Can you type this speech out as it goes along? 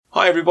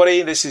Hi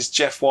everybody, this is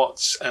Jeff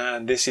Watts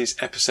and this is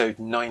episode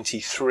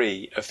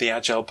 93 of the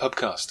Agile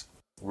Pubcast.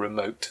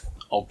 Remote,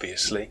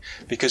 obviously,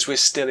 because we're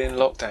still in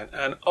lockdown.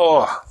 And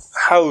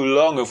how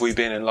long have we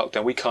been in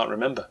lockdown? We can't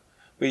remember.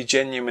 We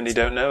genuinely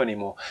don't know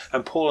anymore.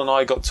 And Paul and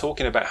I got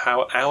talking about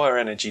how our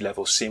energy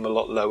levels seem a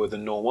lot lower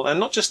than normal. And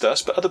not just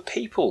us, but other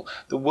people,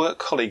 the work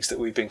colleagues that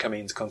we've been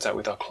coming into contact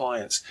with, our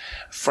clients,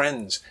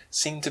 friends,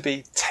 seem to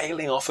be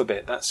tailing off a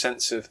bit. That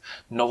sense of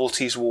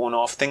novelty's worn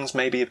off. Things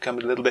maybe have become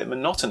a little bit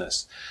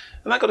monotonous.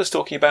 And that got us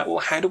talking about, well,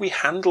 how do we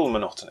handle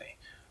monotony?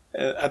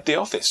 At the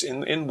office,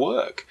 in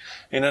work,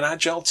 in an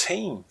agile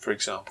team, for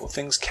example,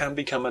 things can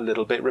become a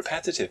little bit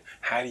repetitive.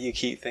 How do you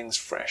keep things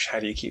fresh? How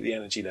do you keep the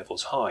energy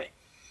levels high?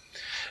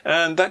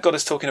 And that got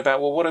us talking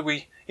about, well, what are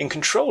we in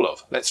control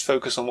of? Let's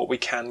focus on what we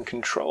can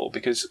control,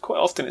 because quite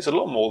often it's a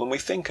lot more than we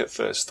think at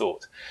first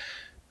thought.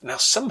 Now,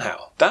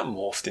 somehow that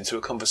morphed into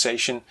a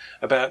conversation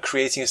about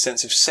creating a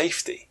sense of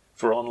safety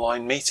for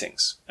online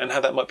meetings and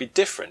how that might be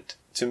different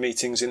to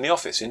meetings in the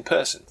office in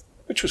person,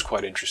 which was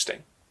quite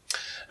interesting.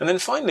 And then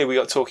finally we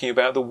got talking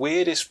about the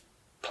weirdest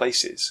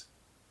places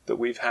that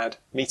we've had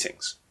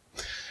meetings.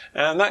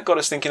 And that got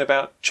us thinking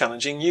about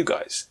challenging you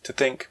guys to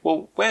think,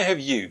 well, where have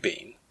you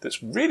been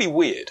that's really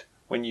weird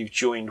when you've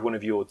joined one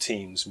of your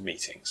team's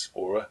meetings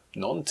or a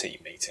non-team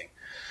meeting?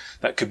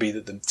 That could be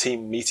that the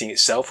team meeting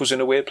itself was in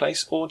a weird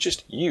place, or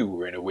just you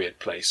were in a weird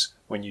place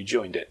when you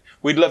joined it.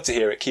 We'd love to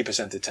hear it. Keep us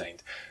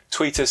entertained.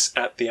 Tweet us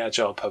at the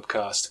Agile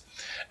Pubcast.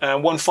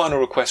 And one final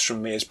request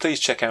from me is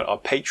please check out our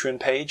Patreon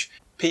page,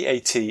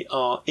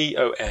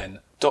 patreon.com/The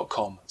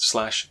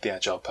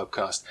Agile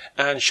Pubcast,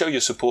 and show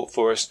your support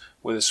for us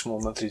with a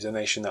small monthly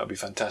donation. That would be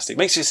fantastic.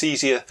 Makes it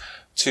easier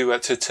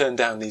to turn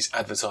down these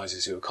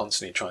advertisers who are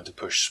constantly trying to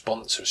push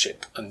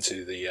sponsorship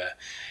into the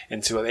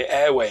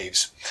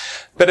airwaves.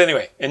 But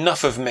anyway,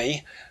 enough of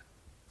me.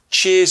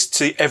 Cheers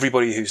to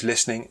everybody who's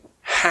listening.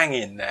 Hang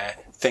in there.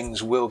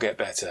 Things will get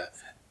better,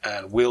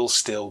 and we'll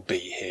still be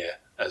here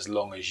as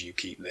long as you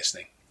keep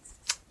listening.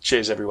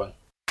 Cheers, everyone.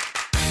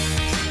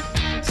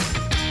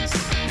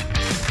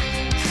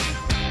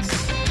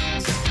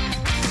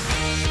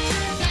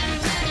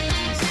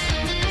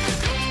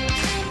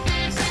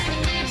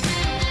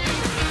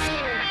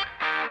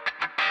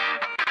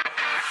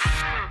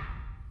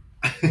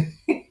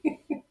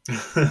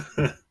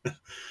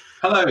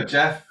 Hello,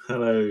 Jeff.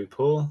 Hello,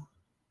 Paul.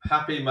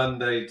 Happy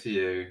Monday to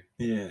you.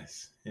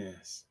 Yes.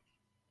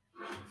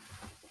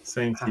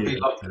 Same to you.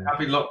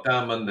 Happy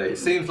lockdown Monday. It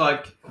seems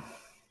like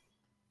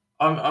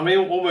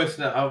almost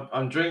now.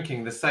 I'm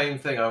drinking the same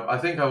thing. I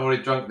think I've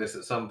already drunk this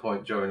at some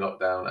point during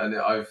lockdown, and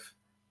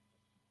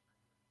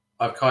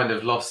I've kind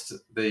of lost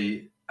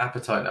the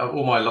appetite.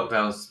 All my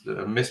lockdowns,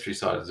 mystery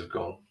ciders have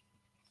gone,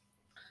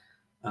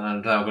 and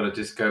I'm now going to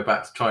just go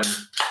back to try and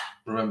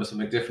remember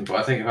something different. But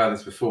I think I've had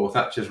this before.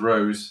 Thatcher's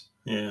Rose.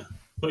 Yeah.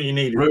 What you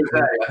need? Rosé.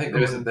 I think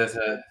there's an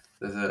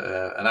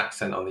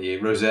accent on the E.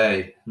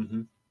 Rosé.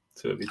 Mm-hmm.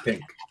 So it'd be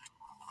pink.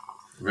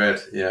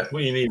 Red. Yeah.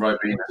 What you need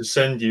to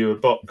send you a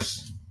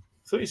box.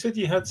 I thought you said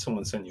you had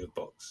someone send you a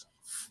box.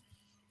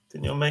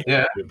 Didn't your mate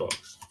send you a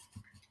box?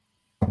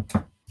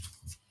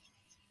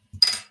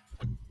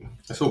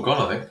 It's all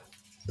gone, I think.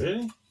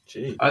 Really?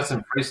 Gee. I had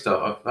some free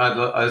stuff.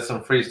 I had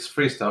some free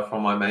stuff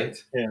from my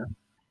mate. Yeah.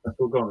 That's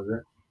all gone, is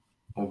it?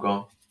 All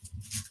gone.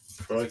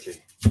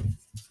 Crikey.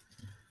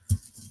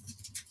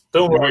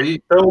 Don't worry.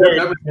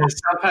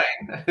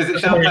 Champagne. Is it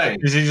champagne?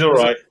 He's all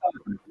right.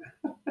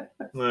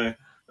 No.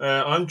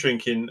 I'm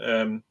drinking.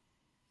 I'm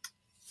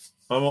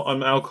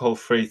alcohol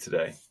free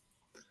today.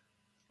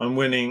 I'm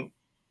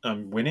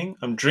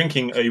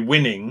drinking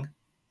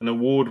an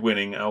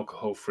award-winning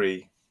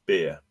alcohol-free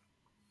beer.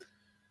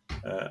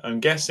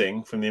 I'm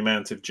guessing from the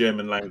amount of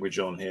German language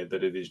on here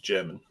that it is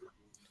German.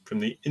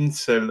 From the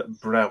Insel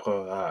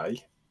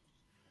Brauerei.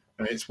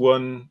 And it's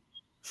won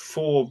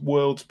 4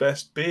 World's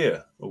Best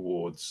Beer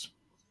Awards.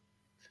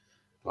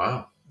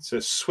 Wow. It's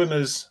a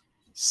Swimmer's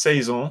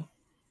Saison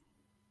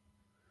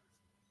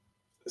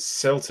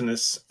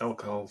Seltenes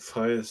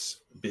Alkoholfreies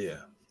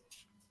Beer.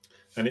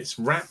 And it's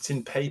wrapped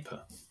in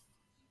paper,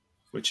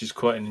 which is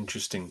quite an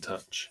interesting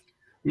touch.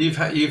 We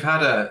had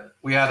a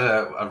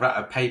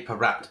paper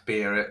wrapped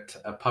beer at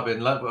a pub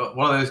in London.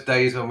 One of those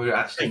days when we were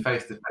actually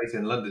face to face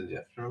in London,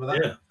 Jeff. Remember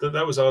that? Yeah,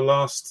 that was our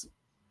last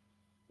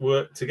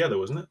work together,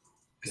 wasn't it?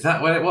 Is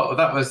that when it was?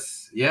 That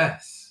was,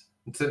 yes.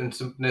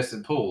 Near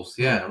St Paul's.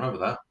 Yeah, I remember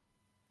that.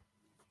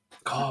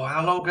 God,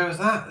 how long ago was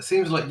that? It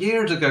seems like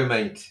years ago,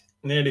 mate.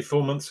 Nearly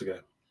 4 months ago.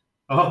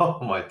 Oh,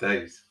 my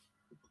days.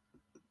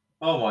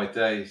 Oh, my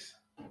days.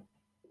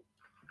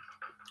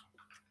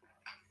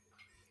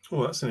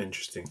 Oh, that's an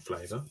interesting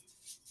flavour.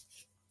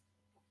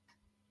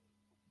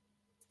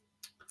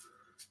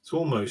 It's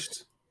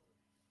almost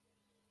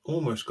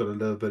got a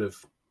little bit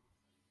of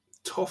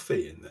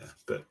toffee in there,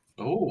 but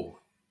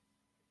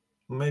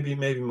maybe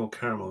more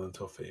caramel than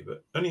toffee,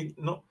 but only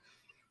not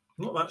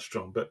that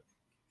strong, but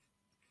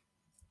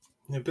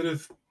a bit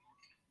of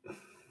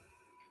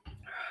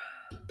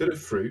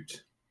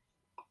fruit,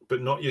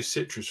 but not your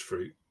citrus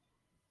fruit.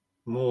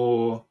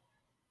 More,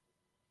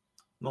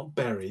 not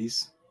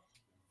berries,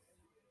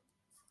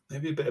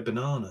 maybe a bit of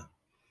banana.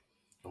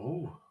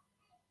 Oh,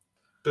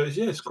 But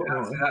yeah, it's quite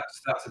all right.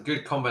 that's a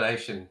good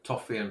combination.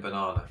 Toffee and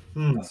banana.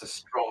 Mm. That's a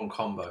strong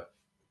combo.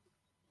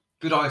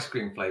 Good ice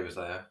cream flavors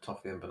there.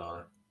 Toffee and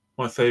banana.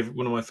 One of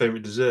my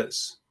favourite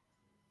desserts,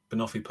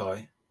 banoffee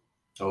pie.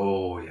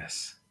 Oh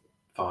yes,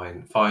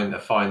 a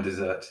fine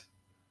dessert.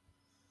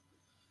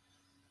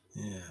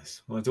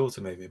 Yes, my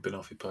daughter made me a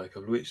banoffee pie a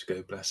couple of weeks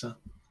ago. Bless her.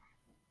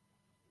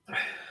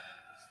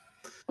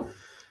 What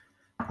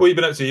have you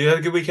been up to? You had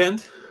a good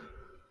weekend?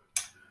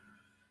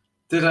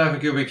 Did I have a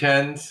good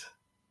weekend?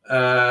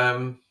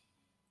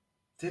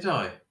 Did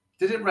I?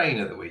 Did it rain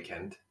at the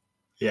weekend?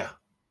 Yeah.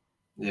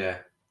 Yeah.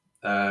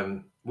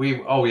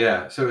 Oh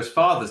yeah. So it was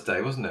Father's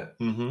Day, wasn't it?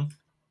 Mm-hmm.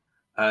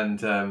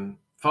 And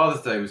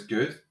Father's Day was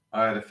good.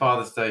 I had a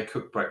Father's Day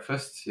cooked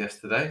breakfast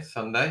yesterday,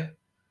 Sunday,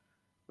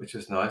 which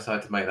was nice. I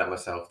had to make that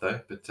myself though,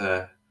 but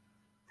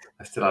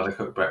I still had a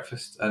cooked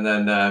breakfast. And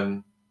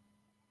then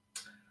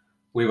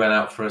we went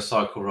out for a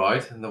cycle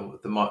ride, and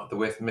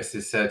the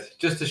missus said,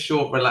 just a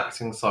short,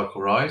 relaxing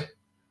cycle ride.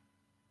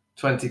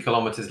 20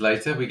 kilometres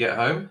later, we get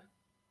home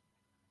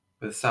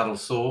with saddle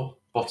sore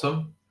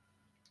bottom.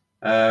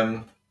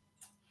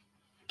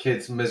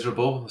 Kids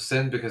miserable,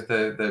 sin because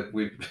they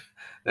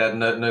had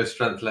no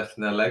strength left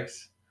in their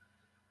legs.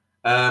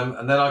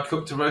 And then I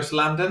cooked a roast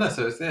lamb dinner.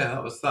 So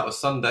that was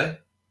Sunday.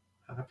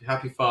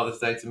 Happy Father's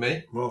Day to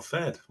me. Well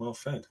fed.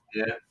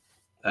 Yeah.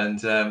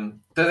 And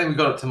don't think we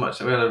got up to much.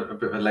 We had a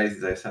bit of a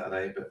lazy day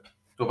Saturday. But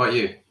what about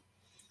you?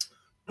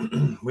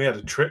 We had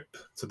a trip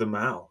to the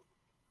Mall.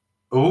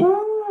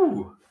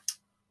 Ooh.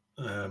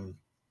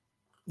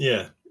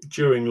 Yeah,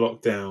 during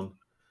lockdown,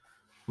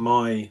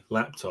 my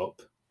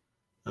laptop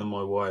and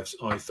my wife's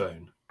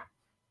iPhone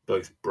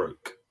both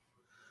broke.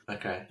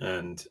 Okay.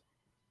 And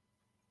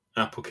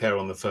Apple Care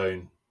on the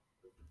phone,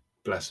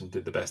 bless them,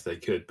 did the best they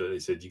could, but they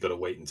said you got to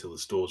wait until the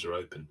stores are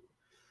open.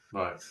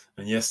 Right.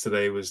 And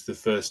yesterday was the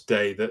first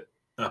day that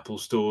Apple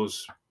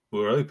stores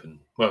were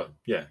open. Well,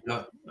 yeah.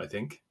 I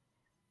think.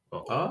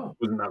 Well, it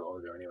wasn't that long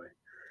ago anyway.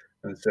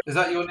 And so, is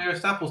that your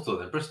nearest Apple store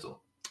then,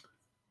 Bristol?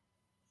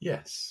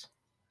 Yes.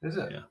 Is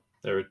it? Yeah.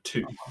 There are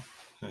two.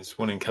 There's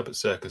one in Cabot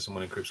Circus and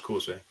one in Cribs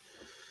Causeway.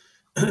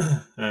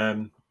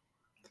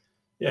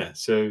 Yeah,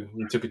 so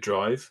we took a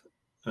drive,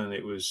 and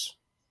it was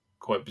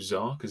quite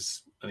bizarre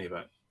because only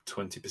about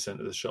 20%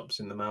 of the shops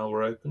in the Mall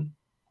were open.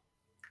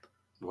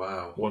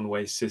 Wow.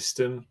 One-way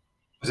system.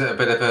 Was it a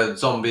bit of a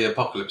zombie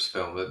apocalypse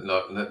film with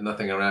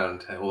nothing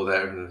around, all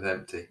there and it was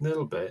empty? A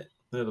little bit,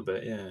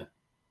 yeah.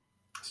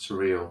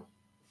 Surreal.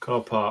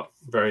 Car park,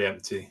 very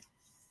empty.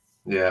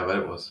 Yeah, but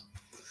it was.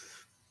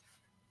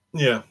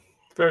 Yeah,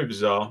 very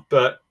bizarre,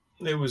 but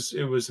it was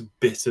a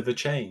bit of a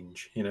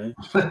change, you know.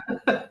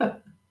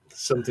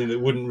 Something that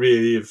wouldn't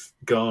really have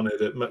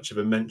garnered much of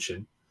a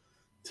mention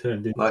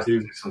turned into nice to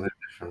do something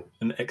different.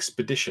 An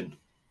expedition.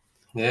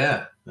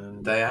 Yeah,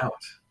 day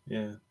out.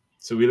 Yeah.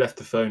 So we left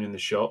the phone in the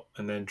shop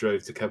and then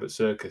drove to Cabot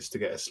Circus to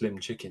get a Slim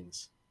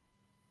Chickens.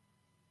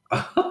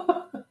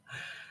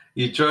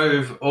 You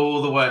drove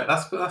all the way.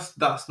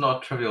 That's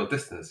not a trivial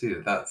distance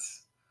either.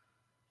 That's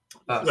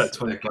about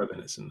 25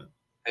 minutes, isn't it?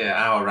 Yeah,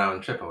 hour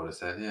round trip, I would have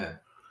said. Yeah,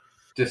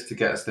 just to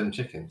get a Slim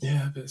Chickens.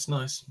 Yeah, but it's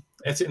nice.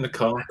 Ate it in the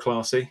car,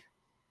 classy.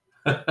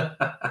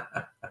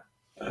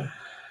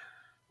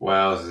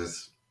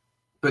 Wowzers.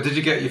 But did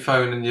you get your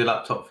phone and your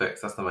laptop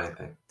fixed? That's the main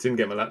thing. Didn't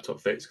get my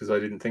laptop fixed because I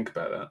didn't think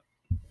about that.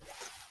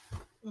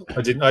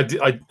 I didn't. I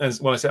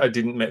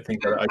didn't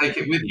think about it. Take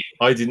it with you.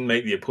 I didn't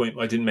make the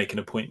appointment. I didn't make an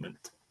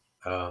appointment.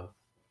 Oh.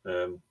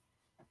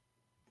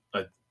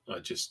 I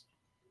just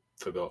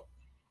forgot.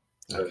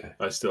 So okay.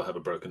 I still have a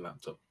broken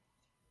laptop.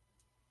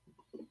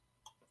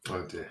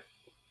 Oh dear.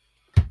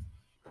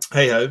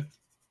 Hey ho.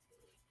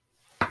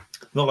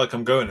 Not like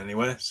I'm going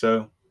anywhere,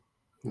 so.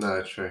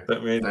 No, true.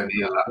 Don't need a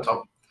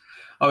laptop.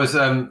 I was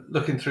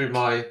looking through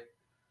my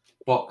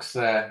box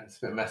there. It's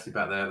a bit messy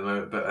back there at the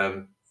moment,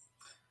 but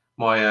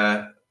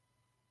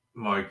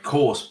my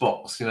course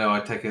box, you know, I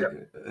take it,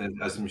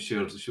 as I'm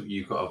sure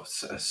you've got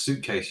a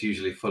suitcase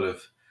usually full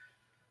of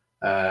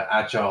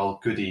agile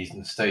goodies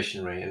and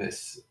stationery, and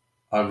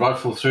I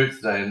rifled through it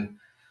today and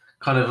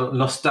kind of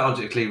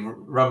nostalgically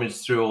rummaged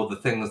through all the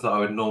things that I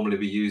would normally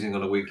be using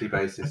on a weekly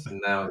basis, and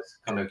now it's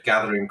kind of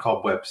gathering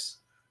cobwebs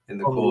in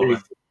the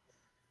corner.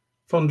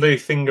 Fondly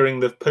fingering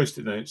the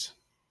post-it notes.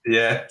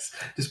 Yes,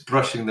 just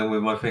brushing them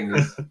with my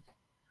fingers.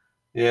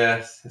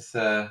 Yes, it's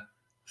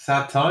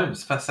sad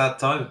times.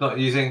 Not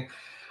using.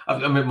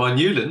 I mean, my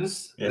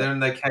Newlands. Yeah. They're in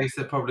their case.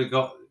 They've probably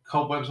got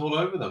cobwebs all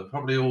over them.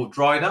 Probably all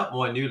dried up.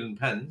 My Newland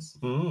pens.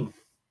 Mm.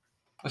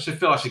 I should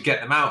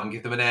get them out and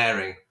give them an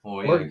airing,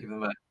 or give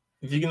them a.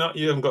 If you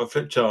haven't got a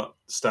flip chart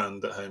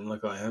stand at home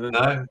like I have.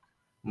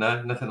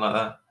 No, nothing like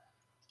that.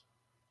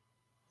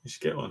 You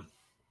should get one.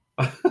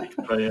 You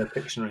can play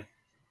Pictionary.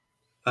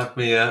 Have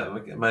me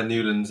my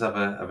Newlands have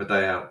a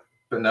day out,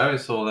 but no,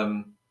 it's all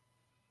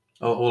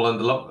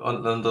under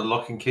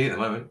lock and key at the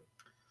moment.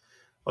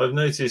 I've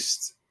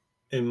noticed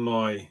in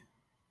my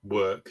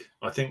work,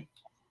 I think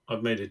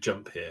I've made a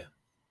jump here.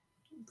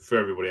 For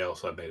everybody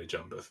else, I've made a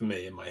jump, but for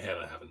me, in my head,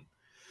 I haven't.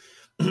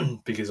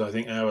 because I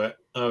think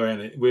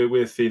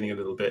we're feeling a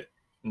little bit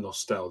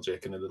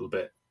nostalgic and a little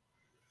bit,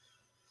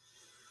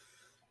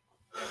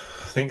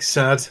 I think,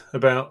 sad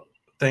about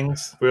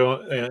things. We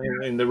are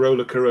in the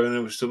roller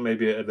corona. We're still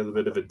maybe a little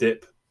bit of a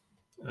dip.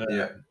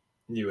 Yeah.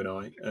 You and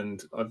I,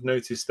 and I've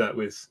noticed that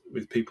with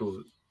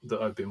people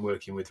that I've been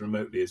working with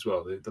remotely as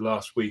well. The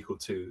last week or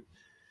two,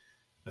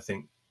 I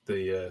think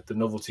the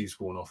novelty's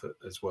worn off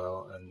as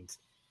well, and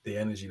the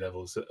energy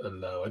levels are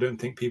low. I don't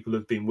think people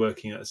have been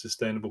working at a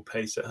sustainable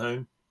pace at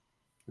home.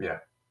 Yeah.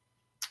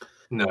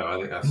 No, I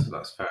think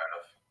that's fair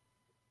enough.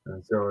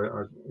 And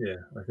so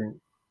I think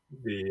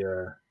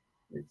the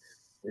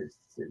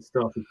it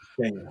started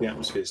to change. The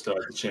atmosphere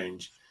started to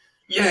change.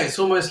 Yeah, it's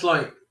almost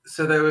like,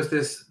 so there was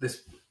this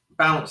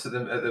bounce at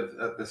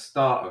the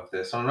start of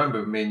this. I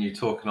remember me and you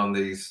talking on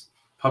these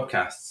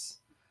podcasts,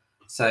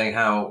 saying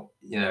how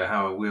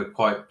we were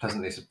quite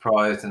pleasantly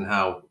surprised and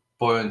how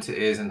buoyant it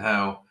is and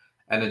how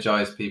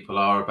energized people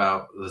are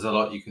about. There's a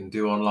lot you can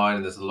do online,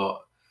 and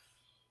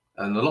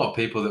a lot of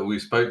people that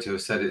we've spoke to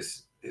have said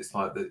it's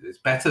like it's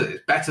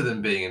better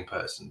than being in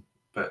person,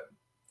 but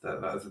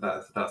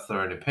that's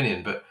their own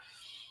opinion. But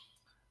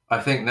I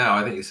think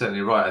you're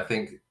certainly right. I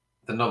think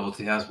the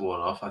novelty has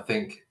worn off. I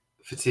think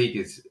fatigue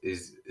is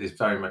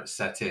very much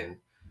set in.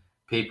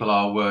 People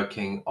are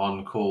working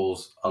on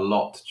calls a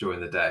lot during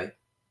the day.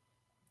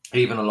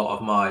 Even a lot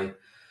of my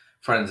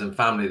friends and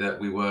family that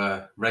we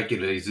were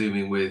regularly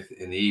Zooming with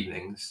in the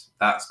evenings,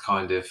 that's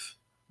kind of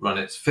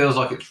feels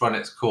like it's run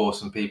its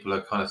course, and people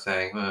are kind of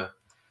saying,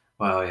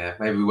 well, yeah,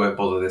 maybe we won't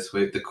bother this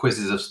week. The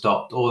quizzes have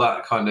stopped. All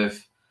that kind of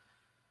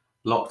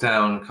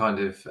lockdown kind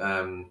of,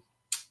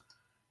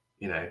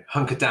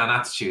 hunkered down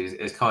attitude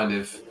is kind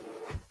of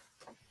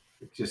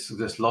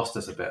just lost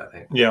us a bit, I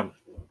think. Yeah.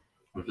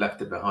 We've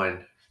left it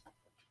behind.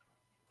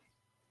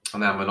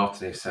 And now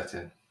monotony is set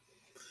in.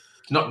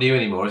 It's not new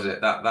anymore, is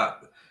it?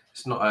 That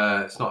it's not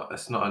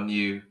a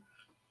new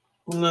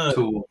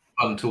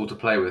fun tool to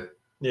play with.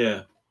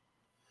 Yeah.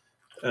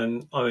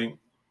 And I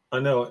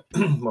know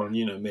well,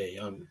 you know me,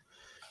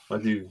 I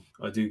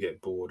do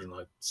get bored, and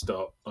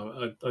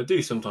I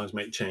do sometimes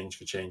make change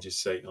for change's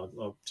sake.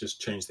 I'll just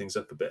change things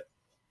up a bit,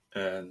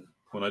 and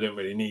when I don't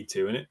really need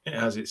to, and it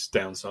has its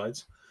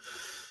downsides.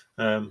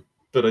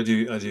 But I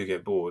do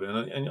get bored,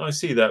 and I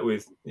see that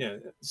with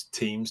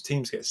teams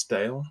get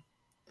stale.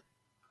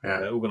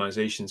 Yeah.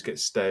 Organizations get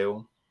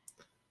stale.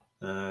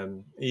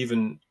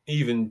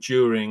 Even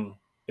during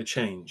a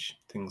change,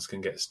 things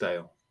can get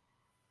stale,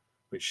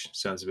 which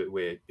sounds a bit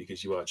weird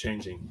because you are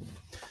changing.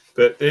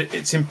 But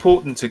it's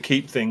important to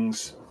keep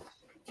things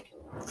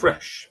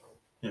fresh.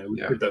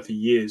 We've did that for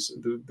years.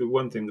 The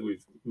one thing that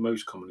we've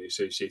most commonly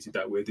associated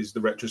that with is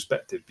the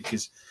retrospective,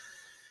 because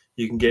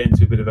you can get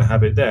into a bit of a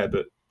habit there,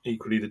 but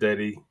equally the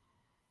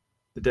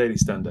daily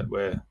stand-up,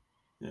 where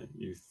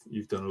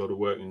you've done a lot of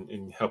work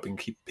in helping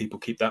people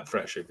keep that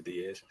fresh over the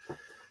years.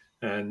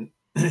 And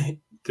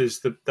there's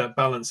that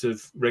balance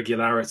of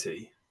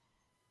regularity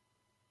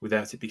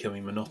without it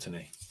becoming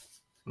monotony.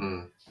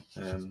 And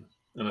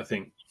I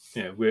think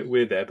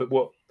we're there, but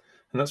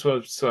that's what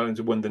I'm starting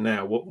to wonder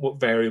now. What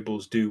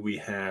variables do we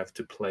have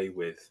to play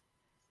with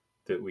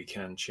that we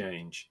can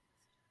change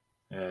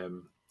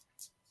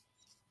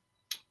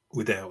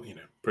without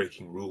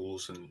breaking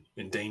rules and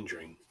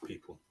endangering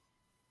people?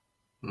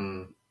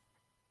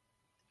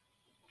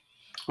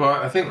 Well,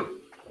 I think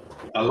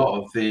a lot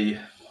of we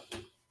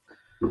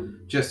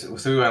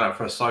went out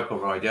for a cycle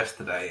ride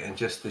yesterday, and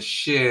just the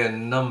sheer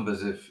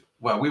numbers of,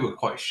 we were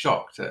quite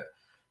shocked at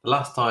the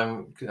last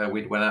time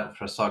we went out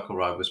for a cycle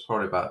ride was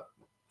probably about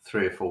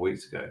 3 or 4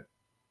 weeks ago,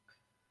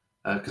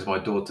 because my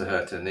daughter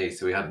hurt her knee,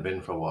 so we hadn't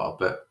been for a while.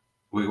 But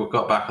we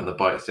got back on the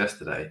bikes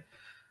yesterday,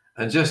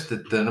 and just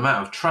the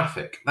amount of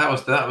traffic, that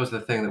was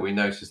the thing that we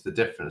noticed the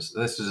difference.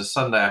 And this was a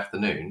Sunday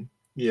afternoon.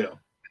 Yeah,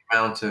 the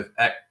amount of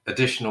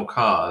additional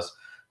cars,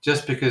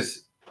 just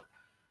because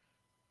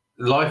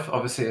life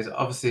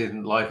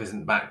life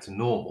isn't back to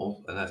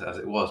normal and as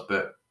it was,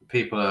 but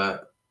people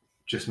are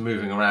just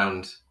moving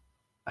around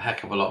a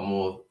heck of a lot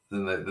more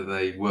than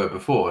they were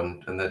before,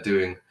 and they're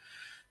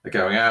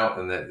going out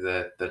and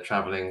they're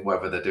traveling,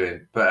 whatever they're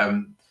doing. But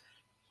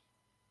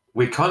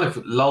we kind of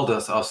lulled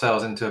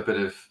ourselves into a bit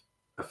of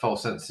a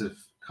false sense of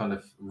kind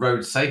of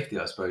road safety,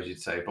 I suppose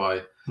you'd say,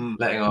 by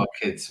letting our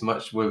kids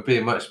we're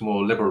being much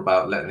more liberal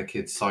about letting the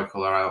kids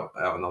cycle out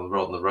on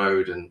the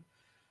road and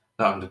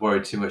not having to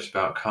worry too much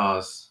about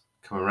cars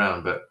coming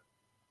around. But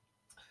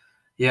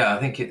yeah, I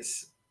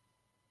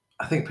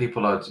think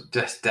people are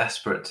just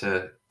desperate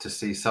to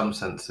see some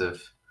sense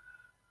of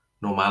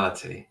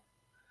normality.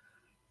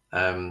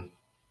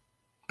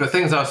 But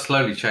things are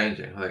slowly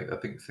changing. I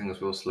think things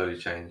will slowly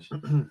change.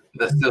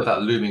 There's still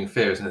that looming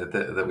fear, isn't it,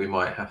 that we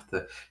might have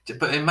to.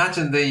 But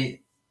imagine the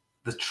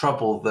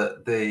trouble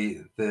that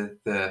the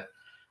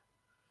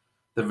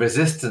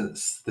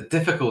resistance, the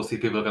difficulty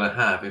people are going to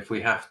have if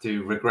we have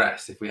to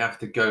regress, if we have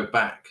to go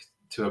back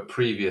to a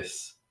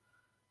previous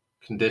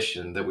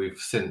condition that we've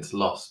since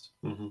lost.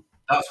 Mm-hmm.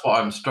 That's what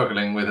I'm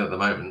struggling with at the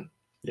moment.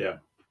 Yeah.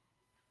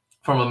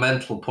 From a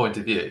mental point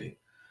of view,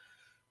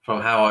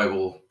 from how I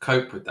will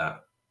cope with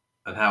that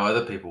and how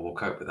other people will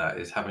cope with that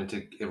is having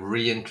to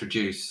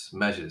reintroduce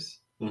measures.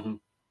 Mm-hmm.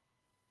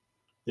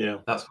 Yeah.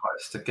 That's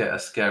quite a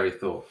scary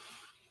thought.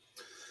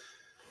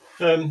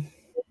 Yeah.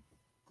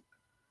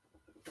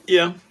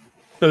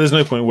 No, there's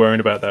no point worrying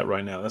about that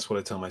right now. That's what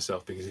I tell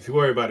myself, because if you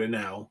worry about it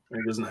now and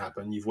it doesn't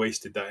happen, you've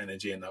wasted that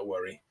energy and that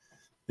worry.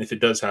 And if it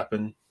does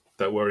happen,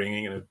 that worrying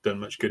ain't going to have done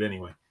much good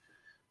anyway.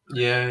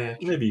 Yeah.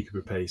 Maybe you could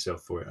prepare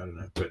yourself for it. I don't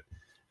know. But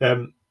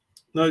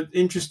no,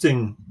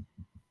 interesting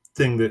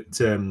thing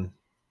that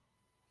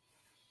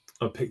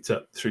I picked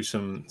up through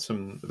some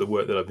of the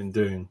work that I've been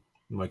doing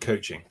in my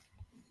coaching,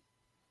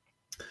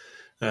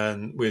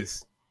 and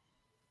with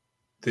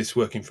this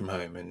working from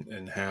home,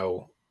 and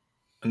how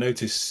I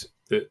notice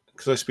that,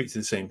 because I speak to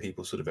the same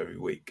people sort of every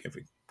week,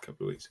 every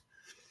couple of weeks,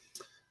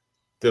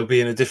 they'll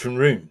be in a different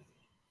room,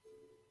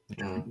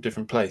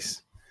 different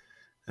place.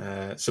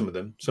 Some of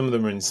them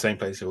are in the same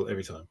place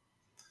every time,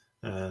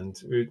 and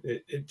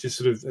it just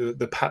sort of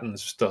the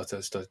patterns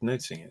started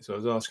noticing it. So I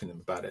was asking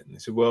them about it, and they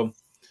said, "Well,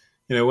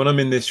 when I'm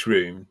in this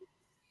room,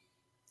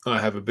 I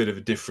have a bit of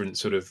a different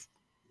sort of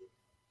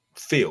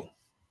feel,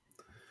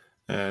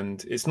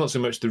 and it's not so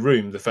much the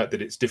room, the fact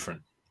that it's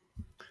different,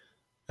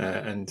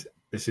 and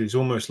this is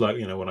almost like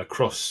when I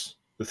cross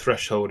the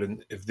threshold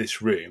of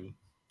this room,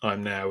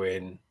 I'm now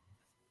in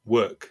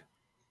work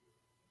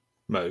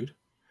mode."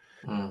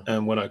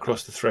 And when I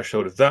cross the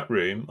threshold of that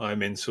room,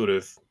 I'm in sort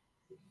of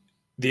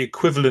the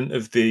equivalent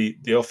of the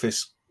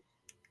office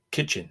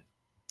kitchen,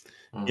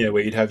 where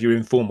you'd have your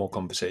informal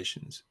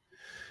conversations.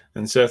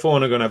 And so if I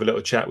want to go and have a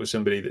little chat with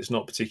somebody that's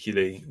not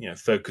particularly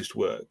focused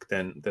work,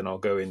 then I'll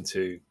go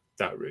into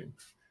that room.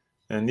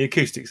 And the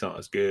acoustics aren't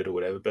as good or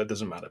whatever, but it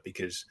doesn't matter,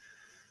 because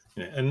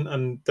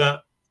and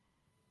that,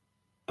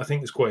 I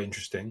think, is quite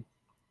interesting.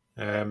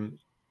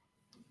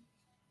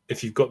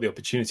 If you've got the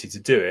opportunity to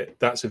do it,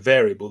 that's a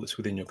variable that's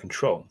within your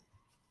control.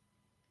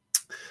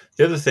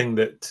 The other thing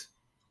that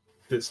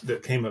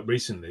came up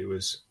recently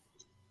was,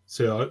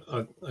 so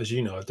I, as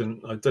you know,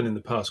 I've done in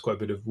the past quite a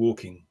bit of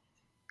walking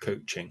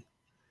coaching,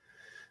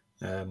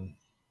 and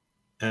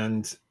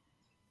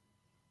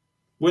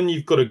when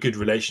you've got a good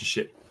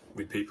relationship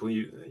with people,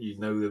 you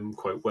know them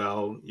quite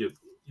well, you're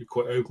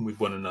quite open with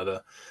one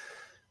another.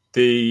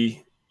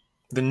 The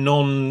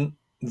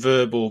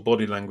non-verbal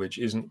body language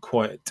isn't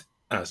quite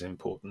as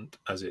important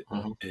as it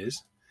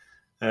is,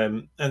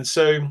 and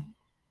so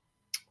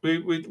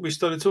we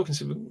started talking.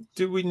 So,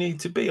 do we need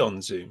to be on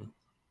Zoom?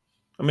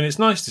 I mean, it's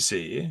nice to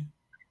see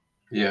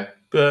you,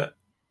 but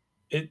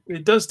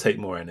it does take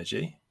more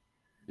energy,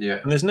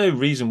 and there's no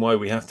reason why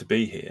we have to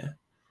be here.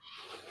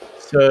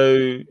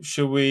 So,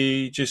 should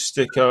we just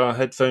stick our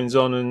headphones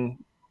on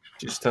and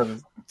just have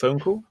a phone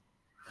call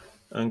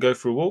and go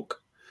for a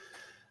walk?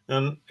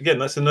 And again,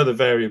 that's another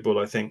variable,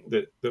 I think,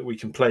 that we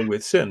can play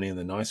with, certainly in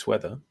the nice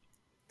weather.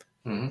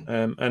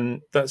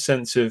 And that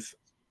sense of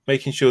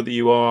making sure that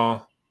you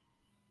are,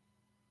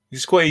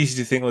 it's quite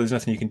easy to think, well, there's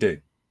nothing you can do.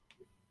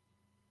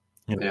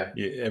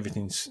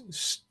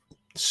 Everything's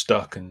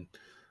stuck and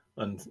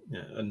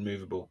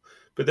unmovable.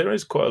 But there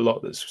is quite a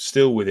lot that's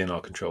still within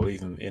our control,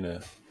 even in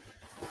a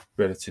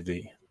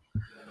relatively...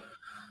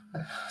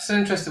 It's an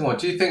interesting one.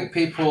 Do you think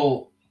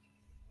people...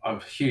 I'm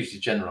hugely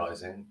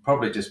generalising,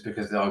 probably just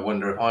because I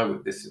wonder if I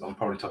would... I'm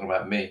probably talking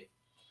about me.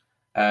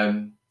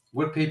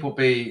 Would people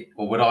be,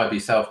 or would I be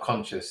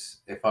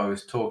self-conscious if I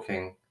was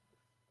talking,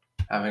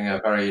 having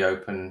a very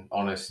open,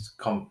 honest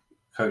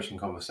coaching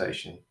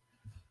conversation,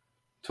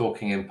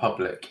 talking in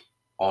public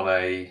on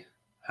a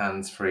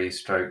hands-free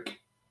stroke?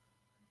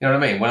 You know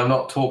what I mean? When I'm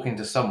not talking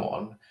to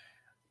someone,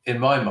 in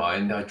my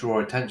mind, I draw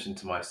attention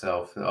to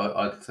myself.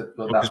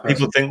 Because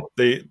people think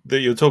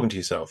that you're talking to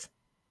yourself.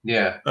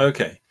 Yeah.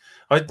 Okay.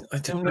 I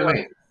don't know. What I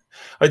mean?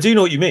 I do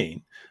know what you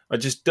mean. I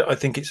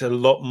think it's a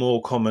lot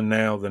more common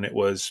now than it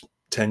was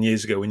 10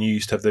 years ago, when you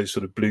used to have those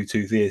sort of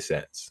Bluetooth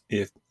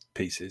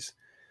earpieces.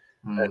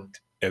 And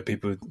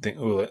people think,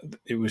 oh,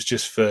 it was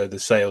just for the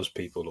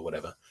salespeople or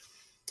whatever.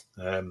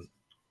 And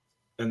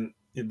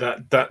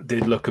that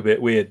did look a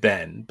bit weird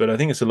then, but I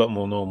think it's a lot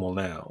more normal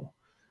now.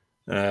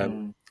 I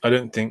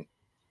don't think...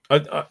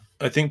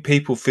 I think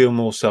people feel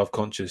more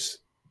self-conscious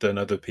than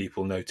other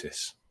people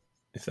notice,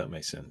 if that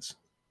makes sense.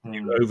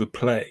 You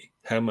overplay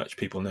how much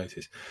people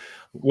notice.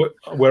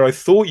 Where I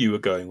thought you were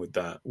going with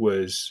that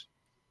was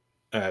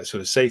sort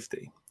of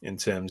safety, in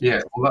terms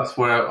of... well, that's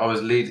where I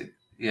was leading.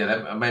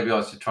 Maybe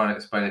I should try and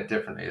explain it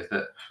differently, is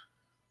that,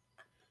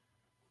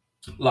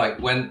 like,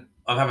 when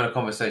I'm having a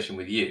conversation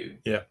with you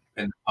in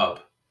the pub,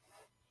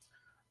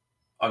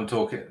 I'm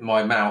talking,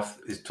 my mouth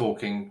is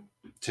talking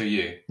to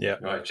you.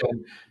 Right.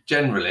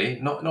 Generally,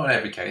 not in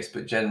every case,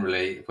 but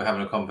generally, if we're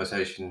having a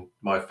conversation,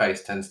 my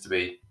face tends to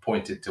be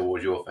pointed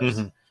towards your face.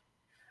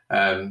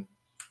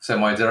 So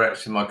my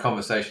direction, my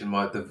conversation,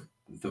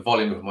 the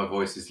volume of my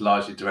voice is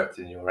largely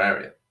directed in your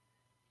area.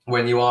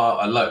 When you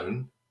are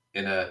alone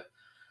in a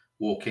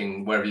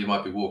walking, wherever you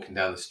might be walking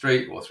down the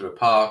street or through a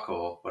park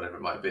or whatever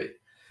it might be,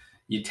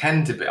 I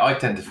tend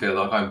to feel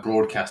like I'm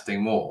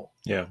broadcasting more,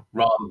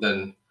 rather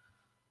than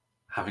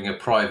having a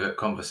private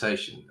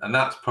conversation. And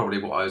that's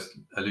probably what I was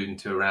alluding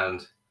to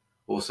around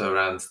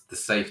the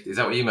safety. Is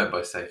that what you meant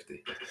by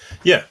safety?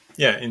 Yeah.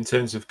 In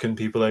terms of can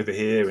people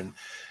overhear, and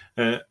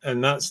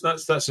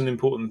that's an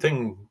important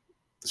thing,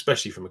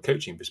 especially from a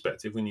coaching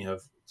perspective, when you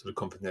have sort of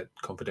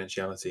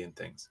confidentiality and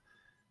things.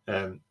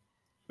 And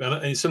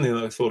it's something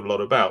that I thought a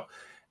lot about,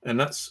 and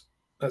that's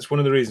one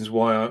of the reasons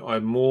why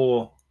I'm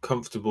more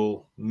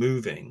comfortable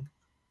moving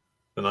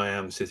than I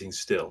am sitting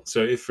still.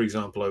 So if, for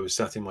example, I was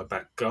sat in my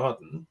back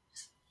garden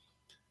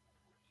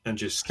and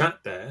just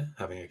sat there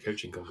having a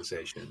coaching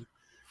conversation,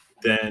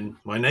 then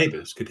my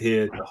neighbours could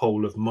hear the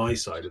whole of my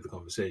side of the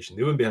conversation.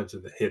 They wouldn't be able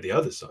to hear the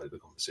other side of the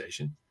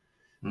conversation,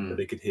 but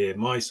they could hear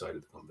my side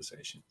of the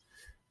conversation.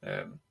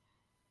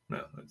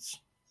 No,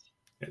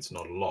 it's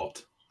not a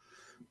lot,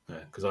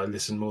 because I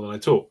listen more than I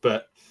talk.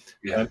 But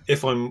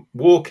if I'm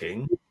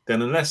walking,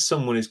 then unless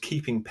someone is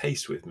keeping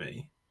pace with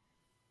me,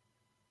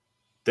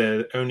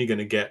 they're only going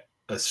to get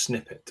a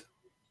snippet.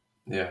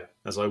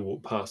 As I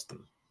walk past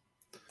them.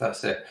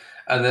 That's it.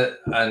 And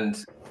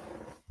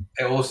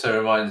it also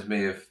reminds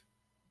me of,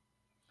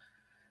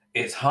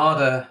 it's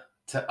harder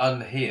to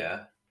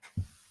unhear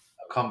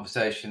a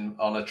conversation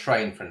on a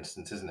train, for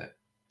instance, isn't it?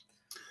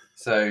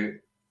 So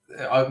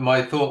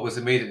my thought was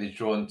immediately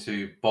drawn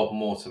to Bob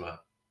Mortimer.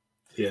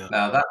 Yeah.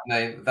 Now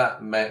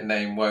that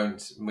name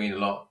won't mean a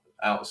lot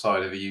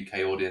outside of a UK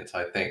audience,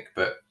 I think.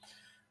 But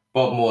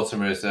Bob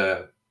Mortimer is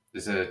a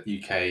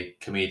UK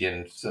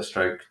comedian,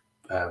 stroke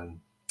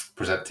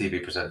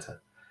TV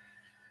presenter,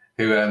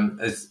 who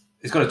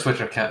he's got a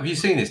Twitter account. Have you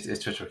seen his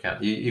Twitter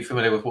account? You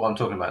familiar with what I'm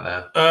talking about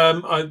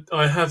now?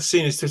 I have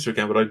seen his Twitter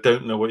account, but I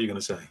don't know what you're going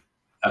to say.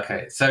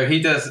 Okay, so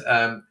he does.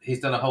 He's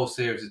done a whole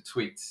series of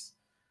tweets.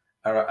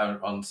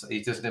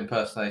 He does an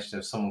impersonation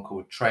of someone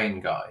called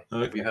Train Guy.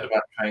 Okay. Have you heard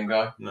about Train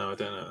Guy? No, I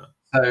don't know that.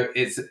 So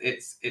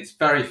it's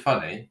very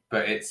funny,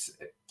 but it's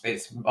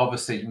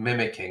obviously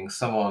mimicking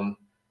someone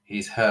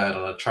he's heard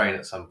on a train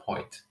at some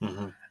point.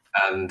 Mm-hmm.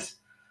 And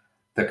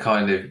the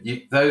kind of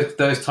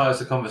those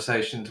types of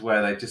conversations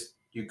where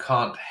you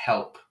can't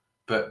help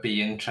but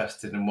be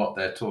interested in what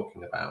they're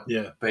talking about.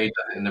 Yeah. But he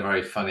does it in a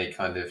very funny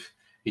kind of.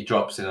 He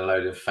drops in a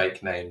load of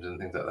fake names and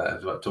things like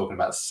that, like talking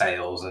about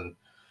sales and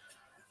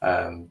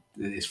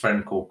his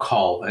friend called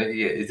Col.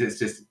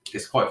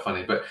 It's quite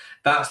funny. But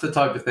that's the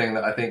type of thing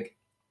that I think,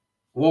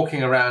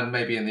 walking around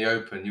maybe in the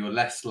open, you're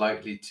less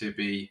likely to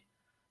be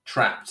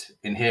trapped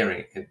in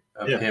hearing it.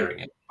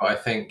 But I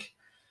think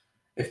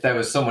if there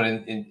was someone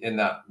in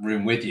that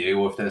room with you,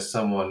 or if there's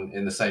someone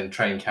in the same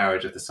train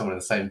carriage, if there's someone in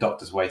the same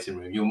doctor's waiting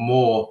room, you're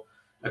more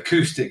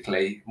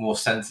acoustically more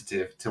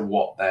sensitive to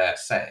what they're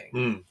saying.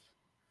 Mm.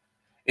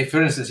 If,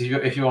 for instance,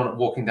 if you're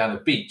walking down a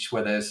beach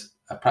where there's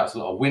perhaps a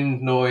lot of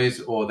wind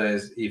noise, or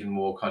there's even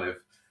more kind of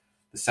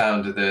the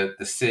sound of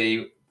the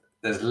sea,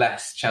 there's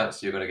less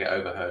chance you're going to get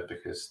overheard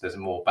because there's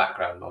more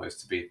background noise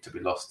to be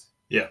lost.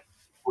 Yeah,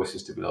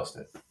 voices to be lost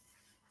in.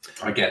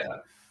 I get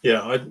that.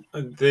 Yeah,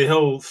 the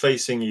whole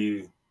facing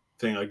you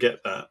thing, I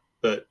get that,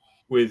 but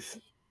with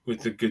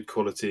the good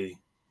quality,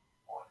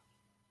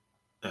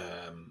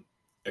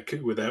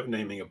 without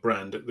naming a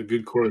brand, the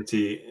good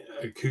quality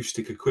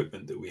acoustic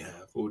equipment that we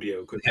have,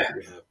 audio equipment that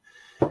we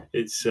have,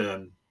 it's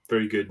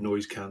very good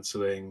noise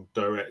cancelling,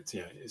 direct.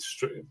 Yeah,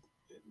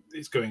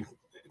 it's going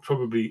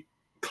probably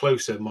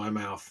closer my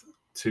mouth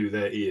to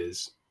their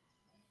ears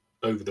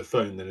over the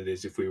phone than it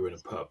is if we were in a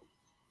pub.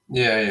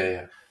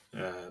 Yeah.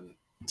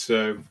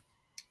 So,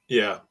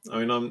 yeah,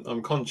 I mean,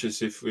 I'm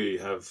conscious if we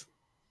have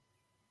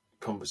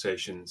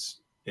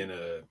conversations in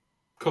a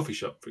coffee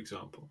shop, for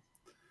example,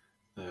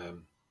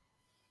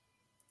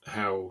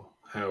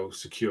 how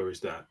secure is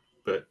that?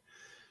 But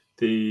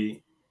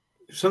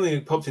something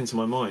that popped into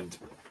my mind,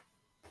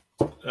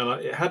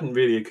 and it hadn't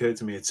really occurred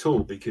to me at all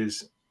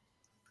because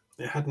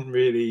it hadn't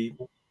really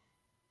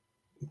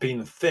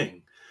been a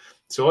thing.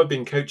 So I've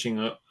been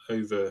coaching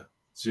over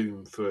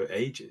Zoom for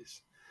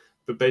ages,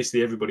 but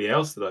basically everybody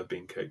else that I've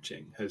been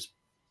coaching has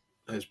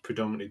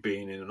predominantly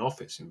been in an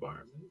office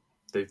environment.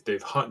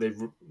 They've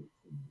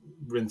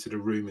rented a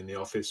room in the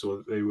office,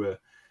 or they were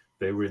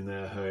in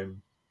their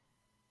home.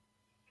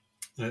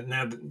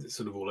 Now it's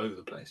sort of all over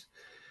the place,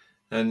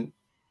 and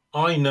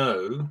I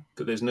know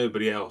that there's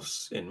nobody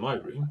else in my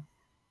room,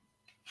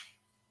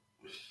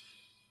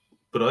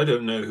 but I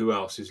don't know who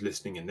else is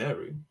listening in their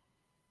room,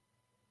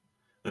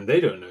 and they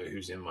don't know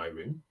who's in my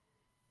room.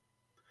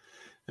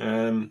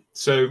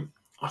 So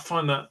I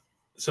find that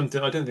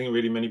something I don't think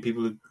really many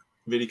people had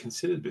really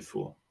considered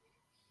before.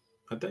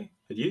 Had they?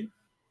 Had you?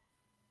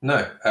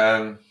 No.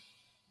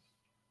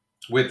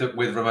 With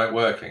remote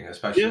working,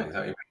 especially. Yeah. Is that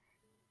what you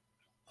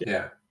mean?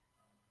 Yeah.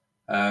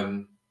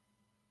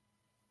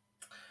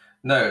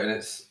 No, and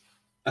it's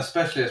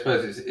especially, I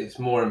suppose, it's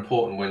more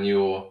important when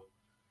you're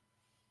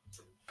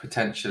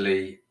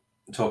potentially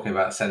talking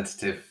about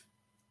sensitive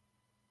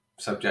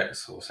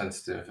subjects or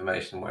sensitive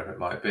information, whatever it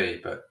might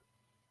be. But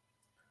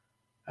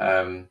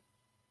I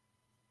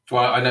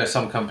know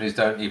some companies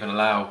don't even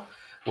allow,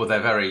 or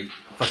they're very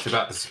fussy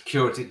about the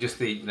security, just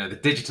the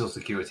digital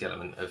security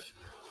element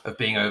of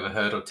being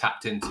overheard or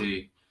tapped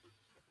into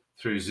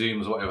through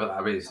Zooms or whatever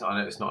that is. I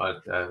know it's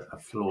not a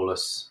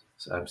flawless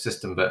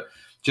system, but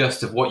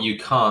just of what you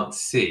can't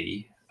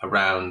see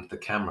around the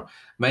camera.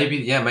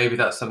 Maybe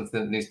that's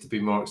something that needs to be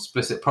more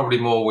explicit, probably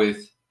more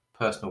with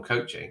personal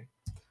coaching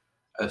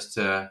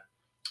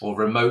or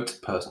remote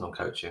personal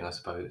coaching, I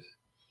suppose,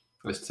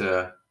 as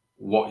to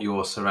what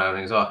your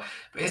surroundings are.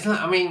 But isn't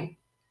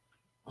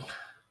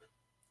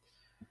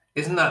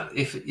that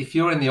if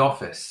you're in the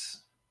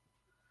office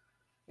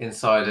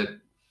inside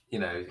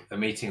a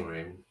meeting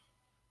room,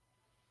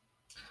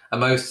 and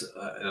but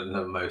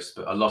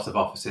a lot of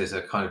offices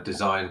are kind of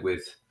designed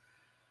with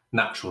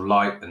natural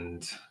light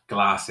and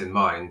glass in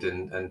mind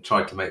and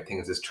try to make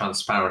things as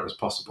transparent as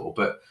possible.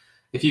 But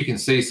if you can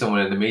see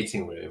someone in the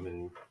meeting room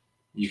and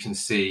you can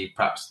see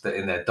perhaps that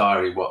in their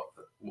diary what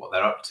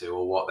they're up to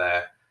or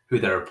who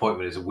their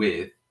appointment is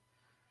with,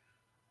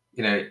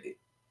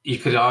 you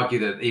could argue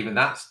that even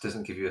that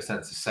doesn't give you a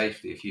sense of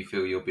safety if you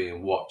feel you're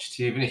being watched,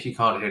 even if you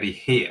can't really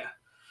hear.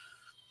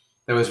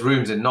 There was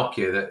rooms in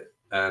Nokia that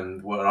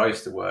where I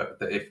used to work,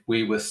 that if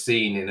we were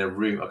seen in a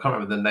room, I can't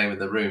remember the name of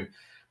the room,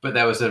 but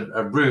there was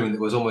a room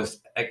that was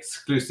almost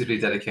exclusively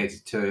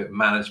dedicated to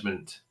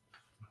management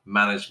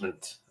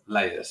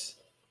layers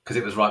because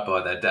it was right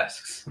by their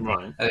desks.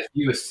 Right. And if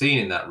you were seen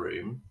in that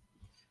room,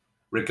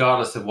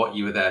 regardless of what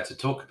you were there to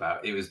talk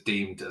about, it was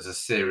deemed as a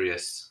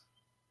serious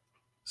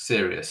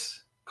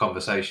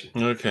conversation.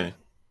 Okay.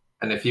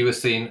 And if you were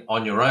seen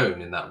on your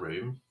own in that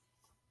room,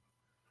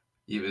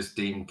 it was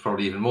deemed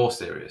probably even more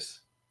serious.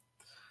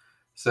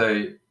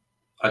 So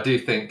I do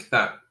think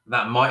that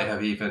might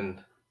have even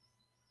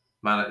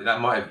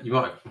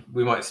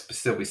we might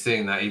still be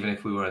seeing that even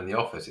if we were in the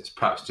office. It's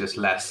perhaps just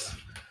less,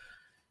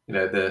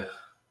 the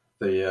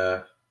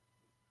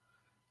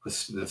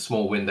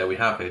small window we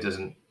have here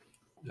doesn't.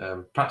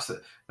 Perhaps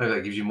maybe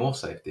that gives you more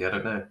safety. I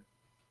don't know.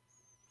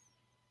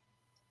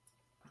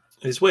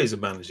 There's ways of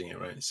managing it,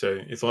 right? So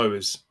if I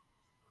was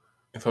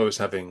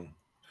having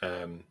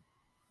a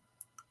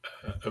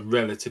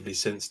relatively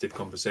sensitive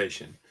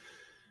conversation,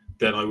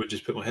 then I would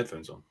just put my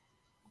headphones on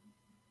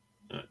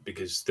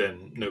because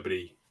then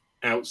nobody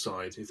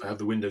outside, if I have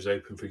the windows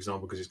open, for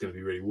example, because it's going to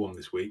be really warm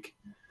this week,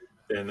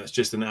 then that's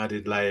just an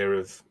added layer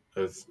of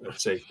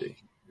safety.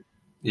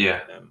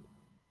 Yeah.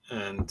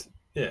 And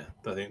yeah,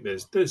 I think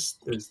there's so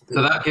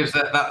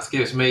that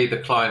gives me, the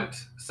client,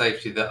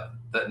 safety that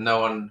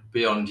no one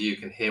beyond you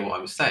can hear what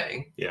I'm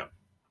saying. Yeah.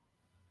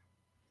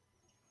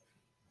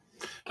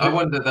 I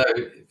wonder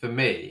though, for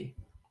me,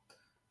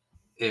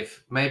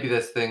 if maybe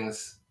there's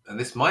things, and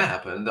this might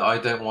happen, that I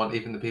don't want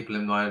even the people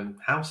in my own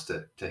house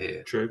to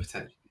hear. True.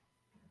 Potentially.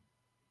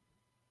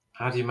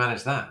 How do you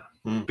manage that?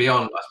 Mm.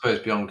 Beyond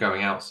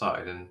going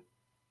outside and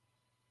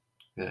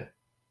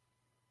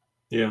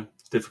yeah,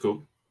 it's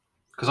difficult.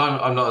 Because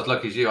I'm not as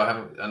lucky as you.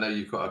 I know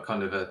you've got a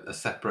kind of a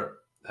separate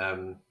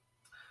kind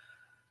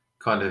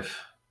of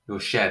your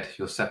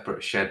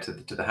separate shed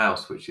to the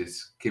house, which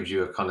gives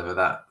you a kind of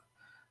that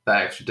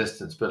extra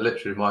distance. But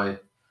literally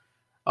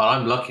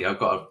I'm lucky. I've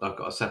got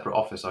a separate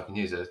office I can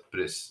use it,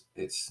 but it's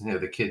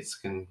the kids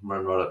can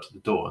run right up to the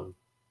door, and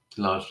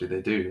largely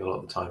they do a lot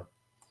of the time.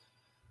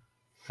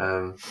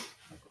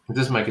 It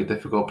does make it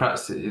difficult.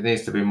 Perhaps it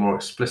needs to be more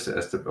explicit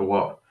as to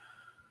what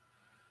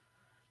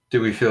do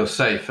we feel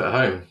safe at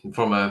home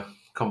from a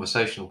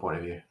conversational point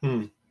of view,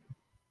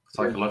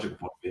 psychological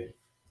point of view.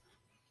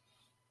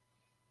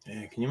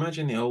 Yeah, can you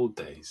imagine the old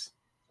days?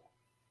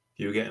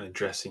 You were getting a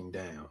dressing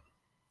down.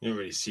 You don't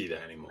really see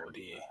that anymore,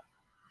 do you?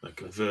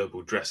 Like a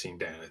verbal dressing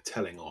down, a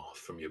telling off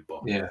from your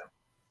boss. Yeah,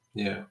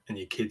 yeah. And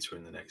your kids were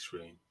in the next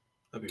room.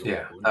 That'd be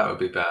awful, that would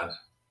be bad.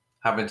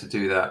 Having to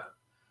do that,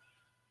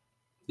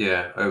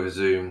 over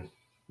Zoom.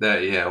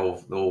 There, or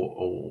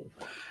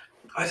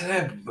I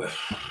don't know.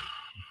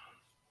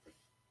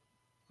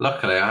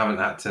 Luckily, I haven't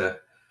had to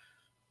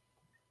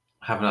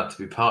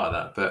be part of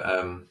that, but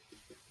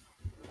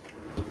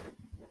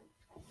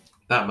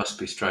that must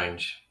be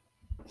strange.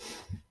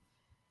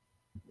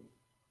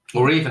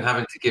 Or even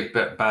having to give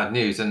bad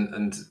news,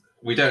 and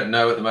we don't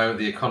know at the moment.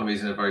 The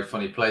economy's in a very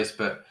funny place,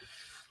 but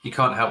you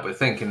can't help but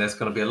thinking there's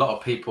going to be a lot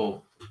of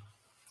people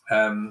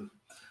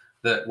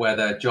that where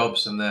their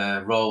jobs and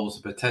their roles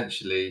are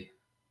potentially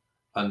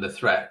under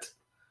threat.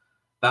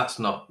 That's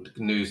not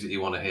news that you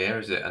want to hear,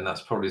 is it? And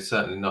that's probably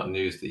certainly not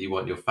news that you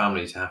want your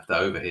family to have to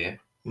overhear.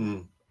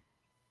 Mm.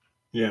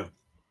 Yeah.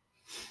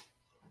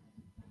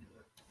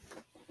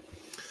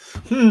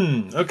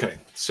 Okay.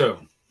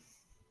 So.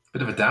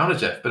 Bit of a downer,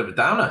 Jeff. Bit of a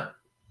downer.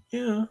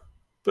 Yeah,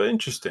 but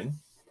interesting.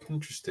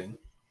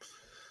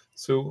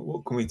 So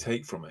what can we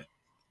take from it?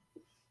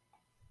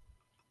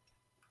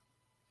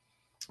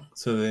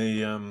 So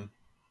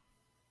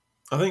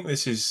I think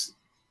this is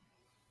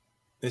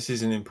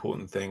an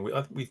important thing.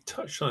 We've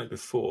touched on it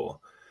before,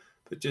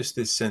 but just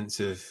this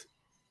sense of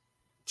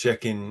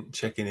checking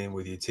in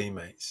with your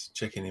teammates,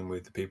 checking in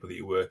with the people that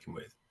you're working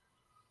with,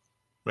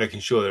 making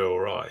sure they're all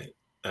right,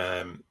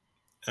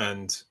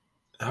 and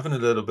having a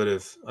little bit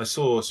of. I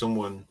saw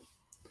someone.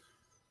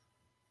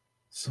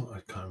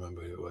 I can't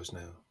remember who it was now.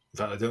 In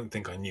fact, I don't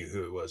think I knew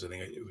who it was. I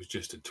think it was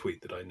just a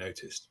tweet that I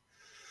noticed.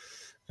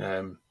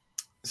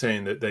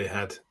 saying that they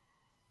had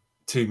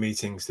 2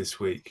 meetings this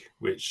week,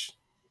 which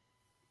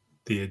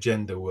the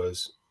agenda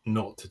was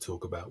not to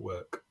talk about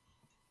work.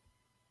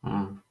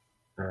 Mm.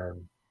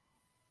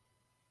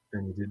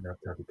 And you didn't have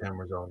to have your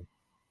cameras on.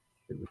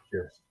 It was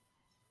just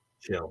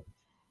chill.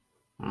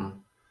 Mm.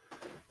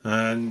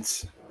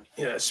 And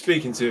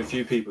speaking to a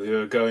few people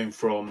who are going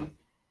from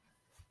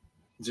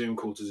Zoom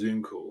call to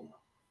Zoom call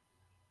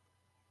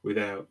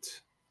without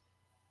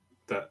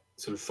that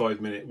sort of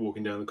 5-minute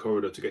walking down the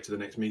corridor to get to the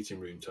next meeting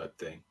room type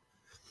thing.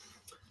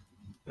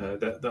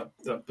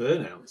 That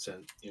burnout, it's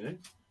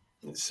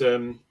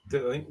I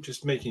think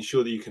just making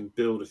sure that you can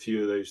build a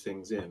few of those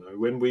things in.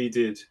 When we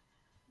did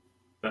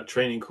that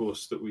training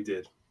course that we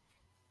did,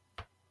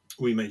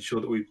 we made sure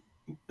that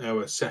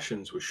our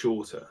sessions were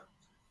shorter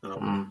and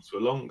our meetings were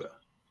longer.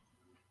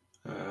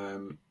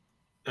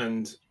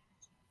 And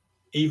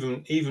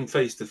even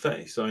face to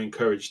face, I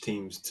encourage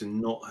teams to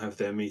not have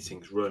their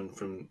meetings run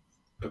from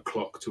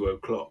o'clock to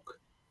o'clock.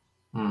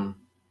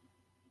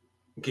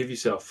 Give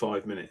yourself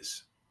 5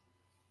 minutes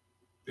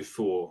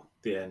before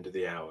the end of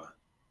the hour,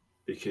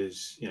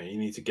 because you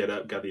need to get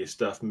up, gather your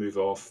stuff, move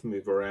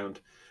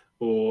around,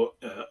 or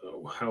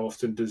how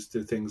often do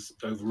things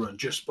overrun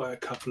just by a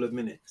couple of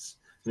minutes?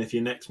 And if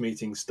your next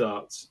meeting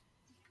starts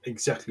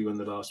exactly when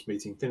the last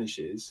meeting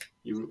finishes,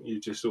 you're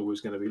just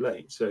always going to be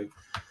late. So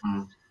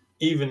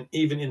even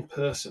in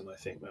person, I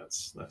think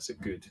that's a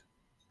good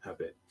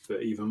habit,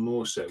 but even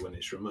more so when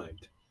it's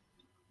remote.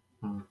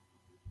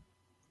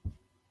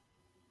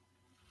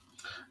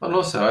 And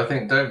also, I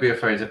think don't be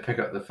afraid to pick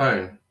up the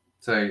phone.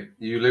 So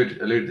you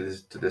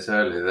alluded to this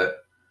earlier, that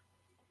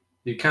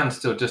you can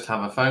still just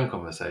have a phone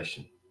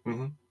conversation.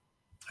 Mm-hmm.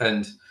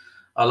 And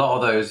a lot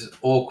of those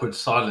awkward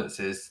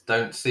silences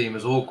don't seem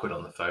as awkward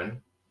on the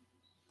phone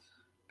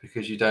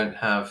because you don't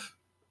have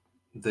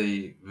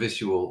the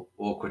visual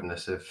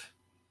awkwardness of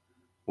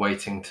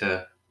waiting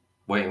for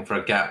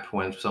a gap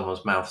when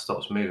someone's mouth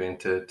stops moving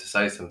to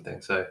say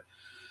something. So,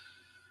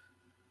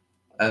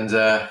 and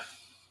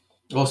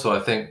also I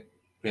think,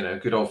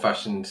 good old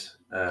fashioned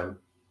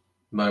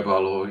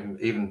mobile, or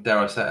even dare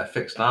I say a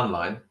fixed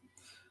landline,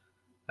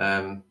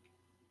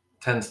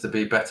 tends to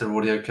be better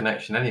audio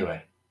connection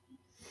anyway.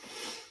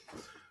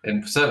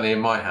 And certainly in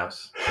my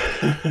house,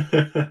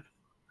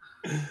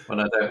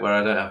 where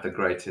I don't have the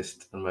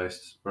greatest and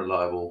most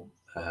reliable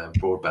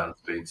broadband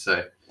speed.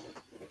 So,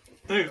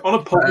 on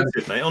a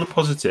positive, mate. On a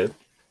positive,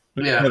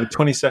 yeah, the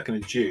 22nd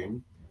of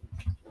June.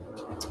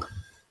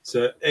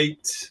 So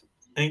 8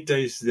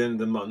 days to the end of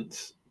the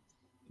month.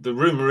 The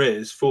rumour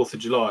is 4th of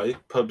July,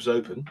 pubs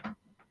open.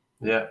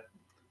 Yeah.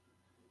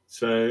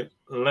 So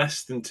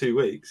less than 2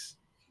 weeks,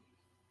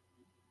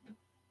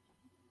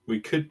 we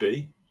could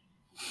be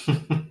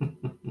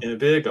in a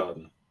beer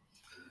garden.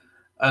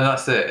 And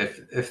that's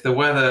it. If the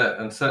weather,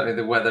 and certainly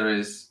the weather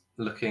is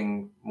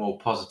looking more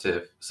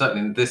positive,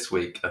 certainly this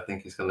week, I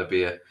think it's going to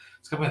be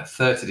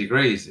 30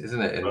 degrees,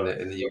 isn't it,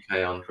 in the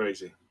UK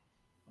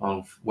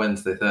on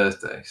Wednesday,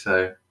 Thursday.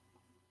 So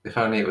if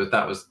only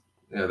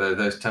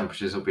those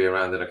temperatures will be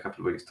around in a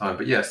couple of weeks' time.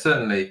 But yeah,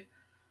 certainly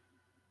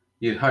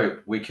you'd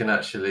hope we can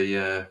actually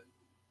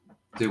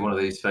do one of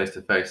these face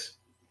to face.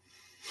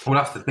 We'll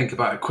have to think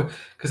about it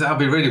because that'll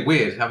be really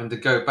weird having to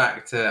go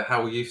back to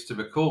how we used to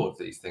record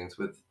these things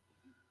with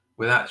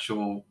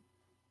actual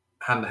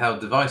handheld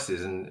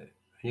devices, and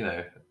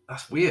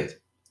that's weird.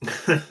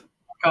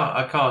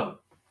 I can't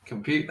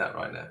compute that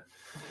right now.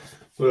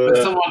 But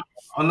someone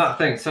on that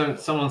thing,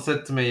 someone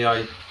said to me,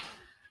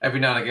 every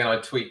now and again I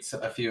tweet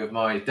a few of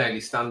my daily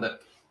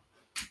stand-up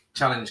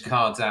challenge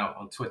cards out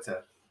on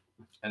Twitter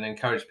and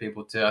encourage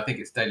people to. I think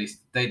it's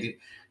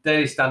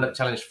daily stand-up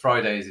challenge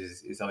Fridays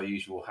is our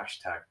usual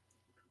hashtag.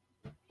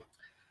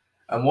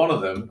 And one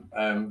of them,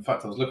 in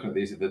fact, I was looking at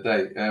these the other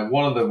day.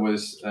 One of them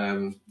was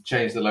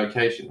change the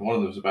location. One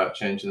of them was about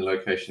changing the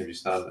location of your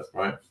stand-up,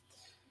 right?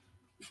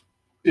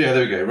 Yeah,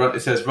 there we go.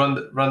 It says run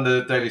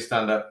the daily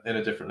stand-up in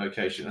a different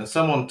location. And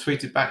someone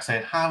tweeted back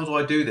saying, "How do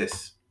I do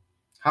this?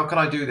 How can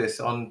I do this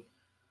on?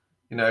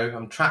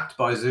 I'm trapped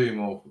by Zoom."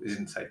 Or he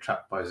didn't say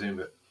trapped by Zoom,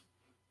 but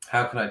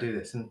how can I do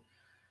this? And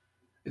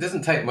it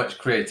doesn't take much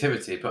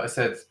creativity. But I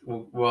said,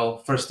 well,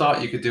 for a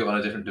start, you could do it on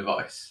a different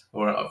device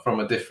or from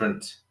a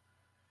different.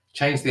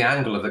 Change the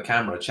angle of the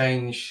camera. Go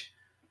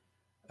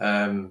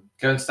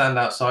and stand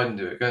outside and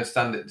do it. Go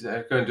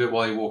and do it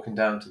while you're walking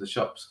down to the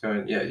shops.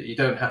 You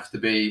don't have to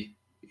be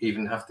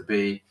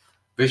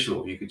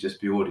visual. You could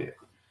just be audio.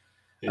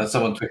 Yeah. And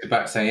someone tweeted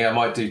back saying, "Yeah, I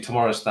might do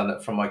tomorrow's stand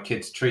up from my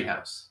kids'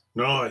 treehouse."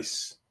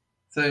 Nice.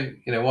 So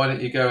why don't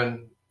you go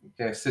and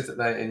sit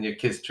there in your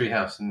kids'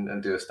 treehouse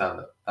and do a stand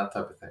up, that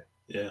type of thing.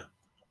 Yeah.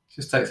 It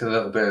just takes a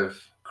little bit of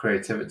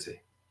creativity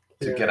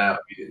to get out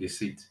of your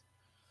seat.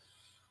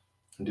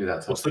 Do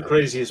that. What's the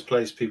craziest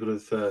place people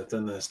have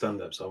done their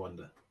stand-ups, I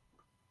wonder?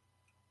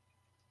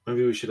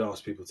 Maybe we should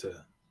ask people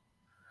to.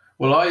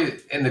 Well,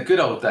 in the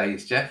good old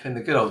days, Jeff, in the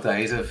good old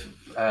days of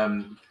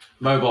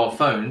mobile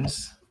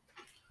phones,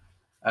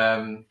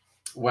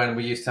 when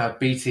we used to have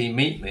BT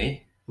Meet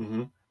Me,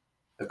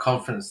 the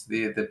conference,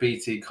 the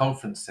BT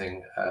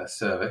conferencing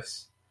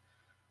service,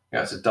 We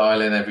had to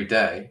dial in every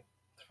day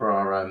for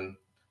our was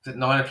it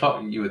 9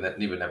 o'clock? You were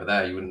never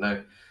there. You wouldn't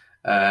know.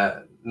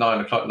 9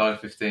 o'clock,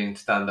 9:15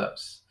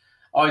 stand-ups.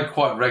 I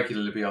quite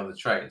regularly be on the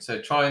train,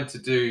 so trying to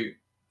do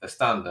a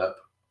stand-up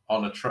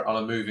on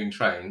a moving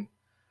train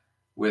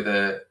with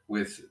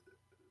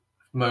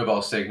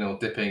mobile signal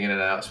dipping in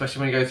and out,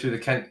 especially when you go through the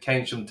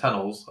Keynsham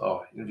tunnels.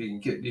 Oh, you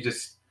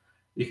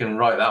can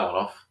write that one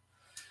off.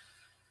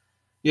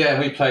 Yeah,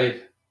 and we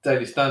played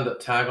daily stand-up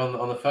tag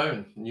on the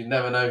phone, and you'd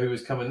never know who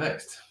was coming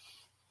next,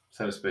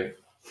 so to speak.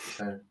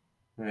 So,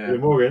 yeah.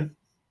 Morgan.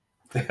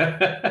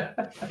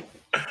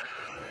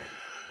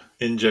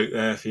 In joke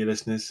there for your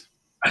listeners.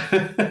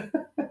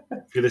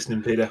 If you're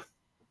listening, Peter,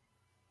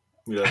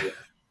 we love you.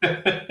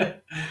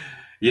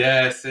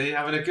 Yeah, see,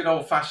 having a good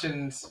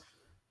old-fashioned...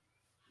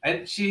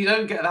 And you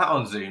don't get that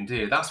on Zoom, do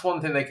you? That's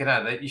one thing they could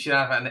add. You should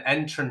have an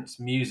entrance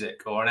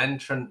music or an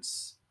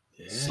entrance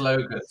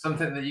slogan,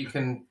 something that you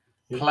can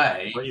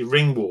play. Like your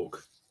ring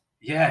walk.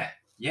 Yeah.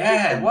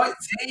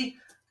 What? See?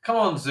 Come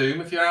on,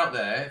 Zoom, if you're out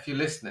there, if you're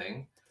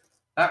listening,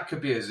 that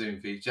could be a Zoom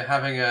feature,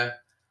 having a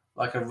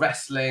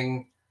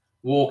wrestling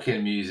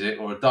walk-in music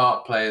or a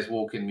dart player's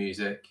walk-in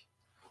music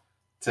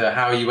to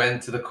how you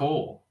enter the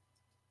call.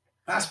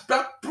 What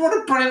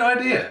a brilliant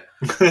idea.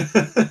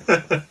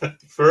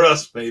 For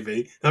us,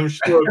 maybe. I'm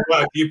sure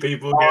quite a few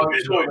people get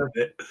annoyed with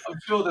it. I'm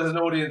sure there's an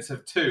audience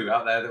of 2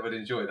 out there that would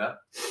enjoy that.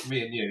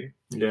 Me and you.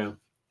 Yeah.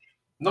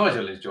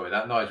 Nigel would enjoy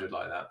that. Nigel would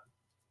like that.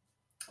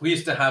 We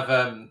used to have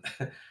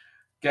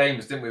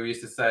games, didn't we? We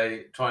used to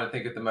say, trying to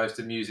think of the most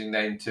amusing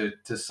name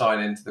to sign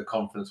into the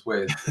conference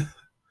with.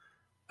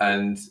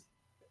 And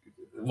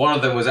one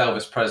of them was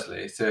Elvis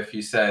Presley. So if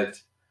you said,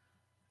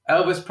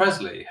 Elvis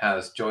Presley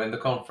has joined the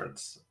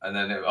conference. And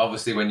then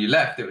obviously when you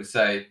left, it would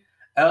say,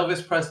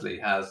 Elvis Presley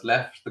has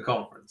left the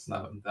conference.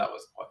 That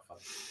was quite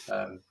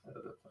fun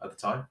at the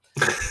time.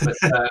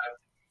 But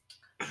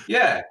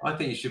yeah, I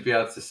think you should be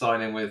able to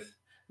sign in with...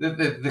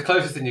 The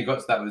closest thing you got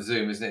to that with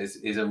Zoom, isn't it,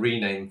 is a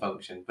rename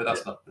function. But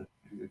that's not...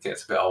 It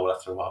gets a bit old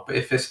after a while. But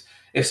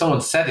if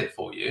someone said it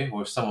for you,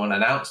 or if someone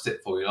announced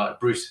it for you,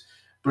 like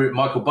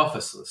Michael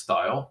Buffer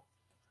style,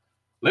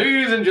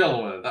 ladies and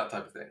gentlemen, that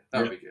type of thing,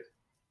 that would be good.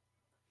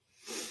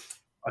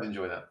 I'd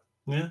enjoy that.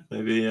 Yeah,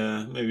 maybe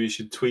you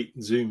should tweet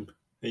Zoom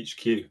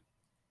HQ.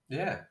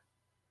 Yeah,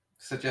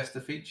 suggest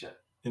a feature.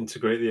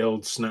 Integrate the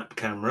old Snap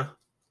camera.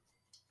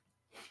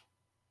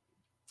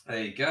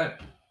 There you go.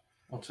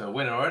 On to a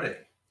winner already.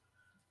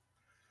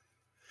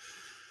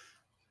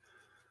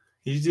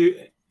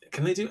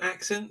 Can they do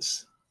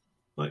accents?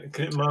 Like,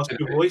 can it mask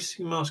your voice?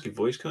 You can mask your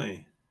voice, can't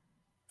you?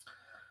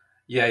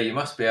 Yeah, you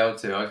must be able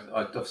to.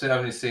 I've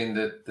only seen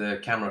the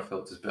camera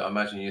filters, but I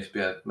imagine you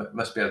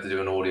must be able to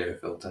do an audio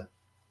filter.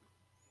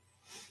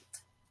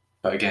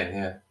 But again,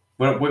 yeah,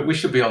 we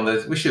should be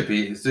we should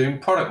be Zoom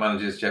product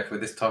managers, Jeff,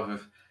 with this type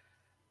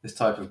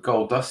of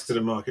gold dust. To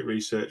the market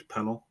research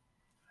panel.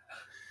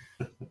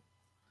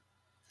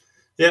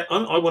 Yeah,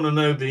 I want to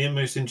know the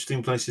most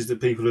interesting places that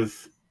people have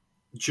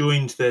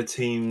joined their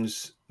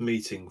team's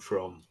meeting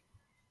from.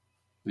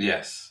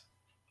 Yes,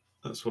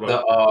 that's what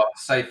that are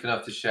safe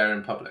enough to share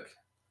in public.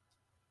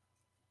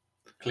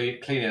 Clean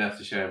enough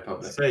to share in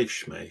public. Safe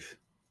schmave.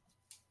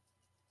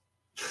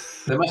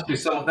 There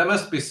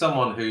must be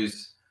someone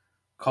whose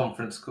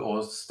conference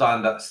or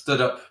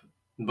stood up,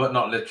 but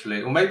not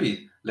literally, or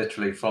maybe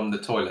literally from the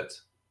toilet.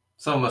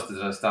 Someone must have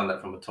done a stand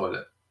up from a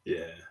toilet.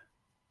 Yeah.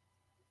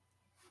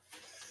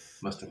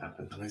 Must have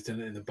happened. And they've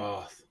done it in the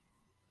bath.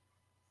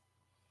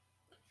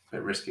 A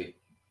bit risky.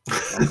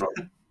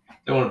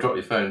 Don't want to drop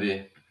your phone, do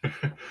you?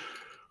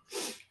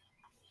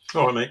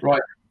 All right, mate.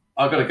 Right.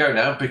 I've got to go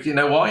now, but you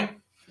know why?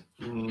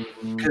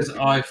 Because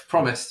I've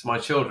promised my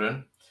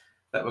children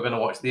that we're going to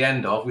watch the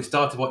end of. We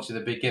started watching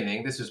the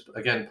beginning. This was,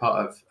 again,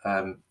 part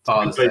of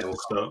Father's Day.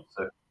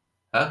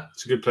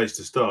 It's a good place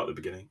to start at the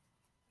beginning.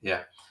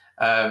 Yeah.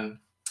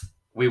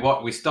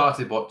 We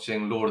started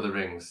watching Lord of the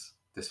Rings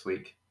this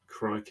week.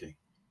 Crikey.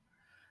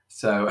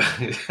 So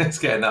it's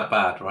getting that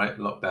bad, right?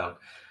 Lockdown.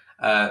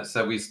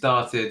 So we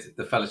started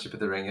The Fellowship of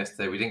the Ring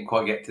yesterday. We didn't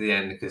quite get to the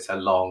end because it's a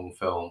long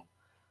film.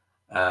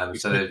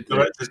 The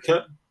director's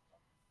cut?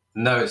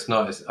 No, it's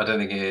not. I don't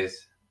think it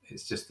is.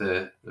 It's just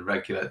the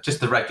regular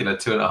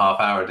 2.5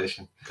 hour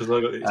edition. Because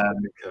I got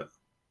the cut.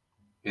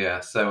 Yeah,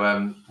 so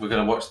we're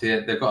going to watch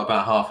they've got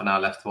about half an hour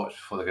left to watch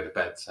before they go to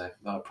bed. So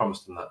I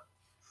promised them that.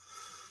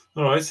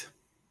 All right.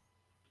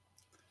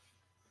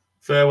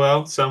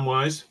 Farewell,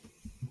 Samwise.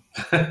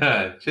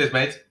 Cheers,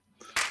 mate.